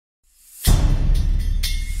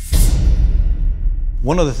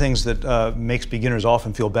One of the things that makes beginners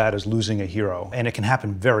often feel bad is losing a hero, and it can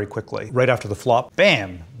happen very quickly. Right after the flop,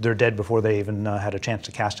 bam, they're dead before they even had a chance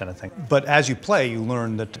to cast anything. But as you play, you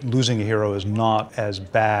learn that losing a hero is not as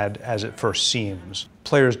bad as it first seems.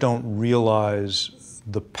 Players don't realize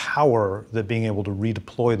the power that being able to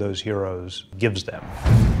redeploy those heroes gives them.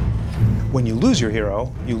 When you lose your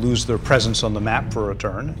hero, you lose their presence on the map for a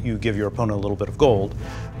turn. You give your opponent a little bit of gold,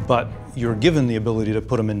 but you're given the ability to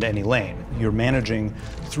put them into any lane. You're managing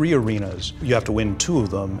 3 arenas. You have to win 2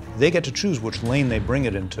 of them. They get to choose which lane they bring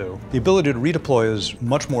it into. The ability to redeploy is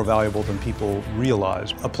much more valuable than people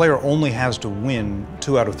realize. A player only has to win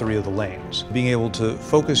 2 out of 3 of the lanes. Being able to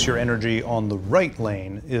focus your energy on the right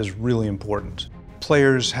lane is really important.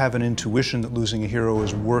 Players have an intuition that losing a hero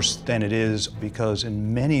is worse than it is because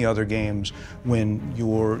in many other games, when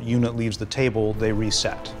your unit leaves the table, they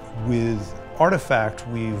reset. With Artifact,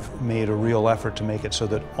 we've made a real effort to make it so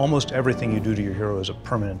that almost everything you do to your hero is a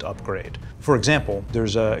permanent upgrade. For example,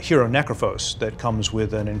 there's a hero Necrophos that comes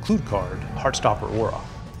with an include card, Heartstopper Aura.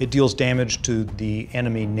 It deals damage to the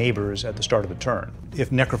enemy neighbors at the start of the turn. If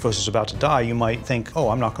Necrophos is about to die, you might think, oh,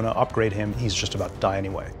 I'm not going to upgrade him, he's just about to die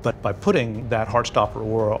anyway. But by putting that Heartstopper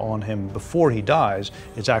Aura on him before he dies,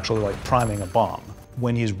 it's actually like priming a bomb.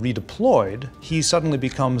 When he's redeployed, he suddenly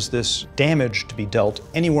becomes this damage to be dealt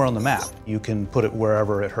anywhere on the map. You can put it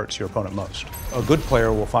wherever it hurts your opponent most. A good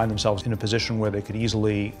player will find themselves in a position where they could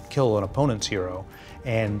easily kill an opponent's hero,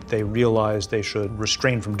 and they realize they should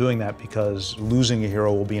refrain from doing that because losing a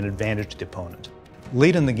hero will be an advantage to the opponent.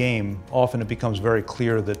 Late in the game, often it becomes very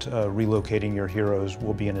clear that relocating your heroes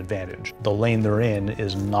will be an advantage. The lane they're in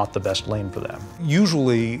is not the best lane for them.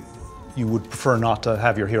 Usually, you would prefer not to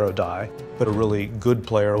have your hero die, but a really good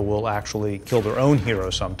player will actually kill their own hero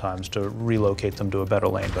sometimes to relocate them to a better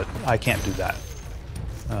lane, but I can't do that.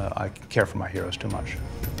 I care for my heroes too much.